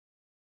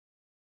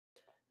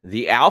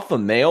The alpha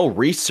male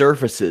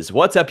resurfaces.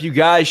 What's up, you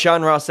guys?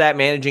 Sean Ross Sapp,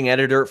 managing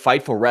editor at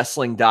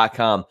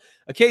FightfulWrestling.com.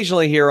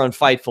 Occasionally here on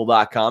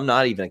Fightful.com,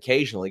 not even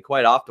occasionally,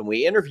 quite often,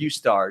 we interview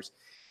stars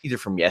either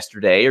from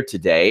yesterday or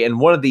today. And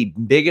one of the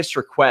biggest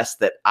requests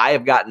that I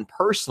have gotten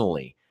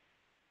personally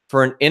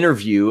for an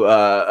interview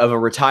of a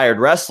retired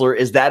wrestler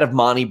is that of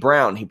Monty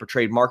Brown. He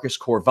portrayed Marcus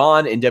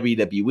Corvan in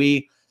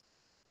WWE,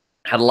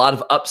 had a lot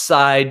of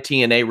upside.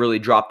 TNA really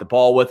dropped the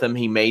ball with him.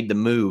 He made the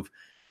move.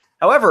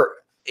 However,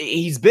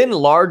 he's been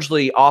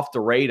largely off the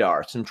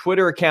radar. Some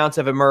Twitter accounts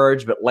have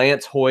emerged, but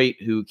Lance Hoyt,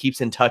 who keeps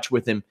in touch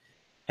with him,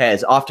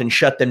 has often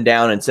shut them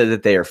down and said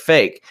that they are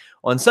fake.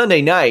 On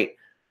Sunday night,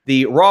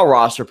 the Raw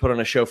roster put on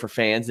a show for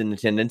fans in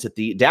attendance at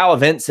the Dow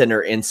Event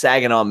Center in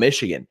Saginaw,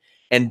 Michigan.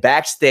 And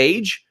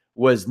backstage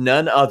was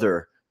none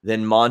other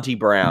than Monty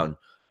Brown.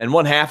 And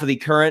one half of the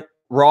current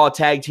Raw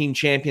Tag Team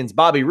Champions,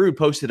 Bobby Roode,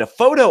 posted a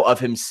photo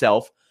of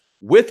himself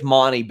with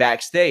Monty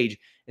backstage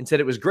and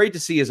said it was great to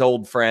see his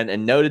old friend,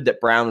 and noted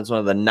that Brown was one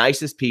of the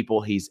nicest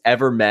people he's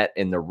ever met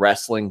in the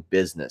wrestling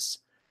business.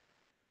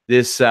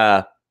 This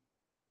a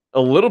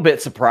little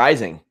bit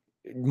surprising.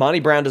 Monty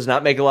Brown does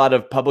not make a lot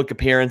of public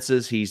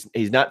appearances. He's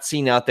not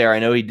seen out there. I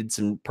know he did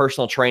some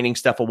personal training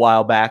stuff a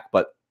while back,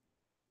 but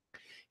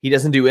he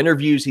doesn't do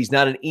interviews. He's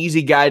not an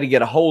easy guy to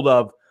get a hold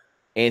of,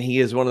 and he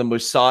is one of the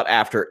most sought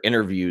after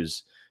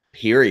interviews,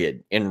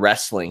 period, in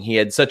wrestling. He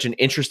had such an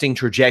interesting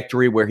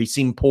trajectory where he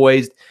seemed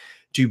poised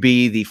to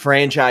be the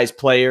franchise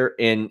player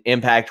in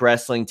Impact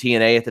Wrestling,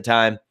 TNA at the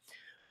time,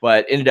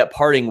 but ended up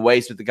parting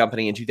ways with the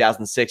company in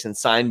 2006 and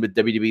signed with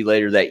WWE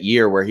later that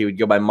year, where he would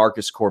go by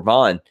Marcus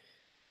Corvan,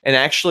 and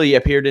actually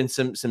appeared in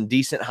some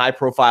decent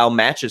high-profile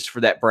matches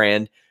for that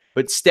brand,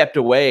 but stepped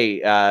away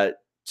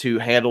to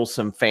handle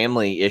some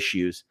family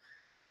issues.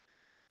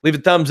 Leave a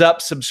thumbs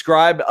up,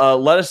 subscribe.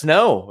 Let us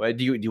know.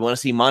 Do you want to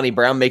see Monty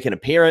Brown make an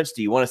appearance?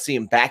 Do you want to see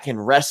him back in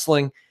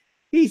wrestling?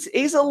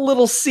 He's a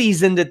little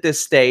seasoned at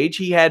this stage.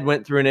 He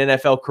went through an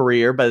NFL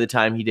career by the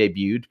time he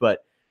debuted,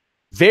 but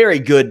very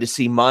good to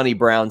see Monty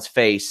Brown's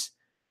face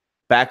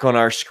back on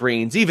our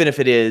screens, even if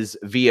it is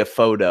via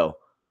photo.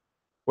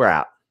 We're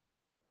out.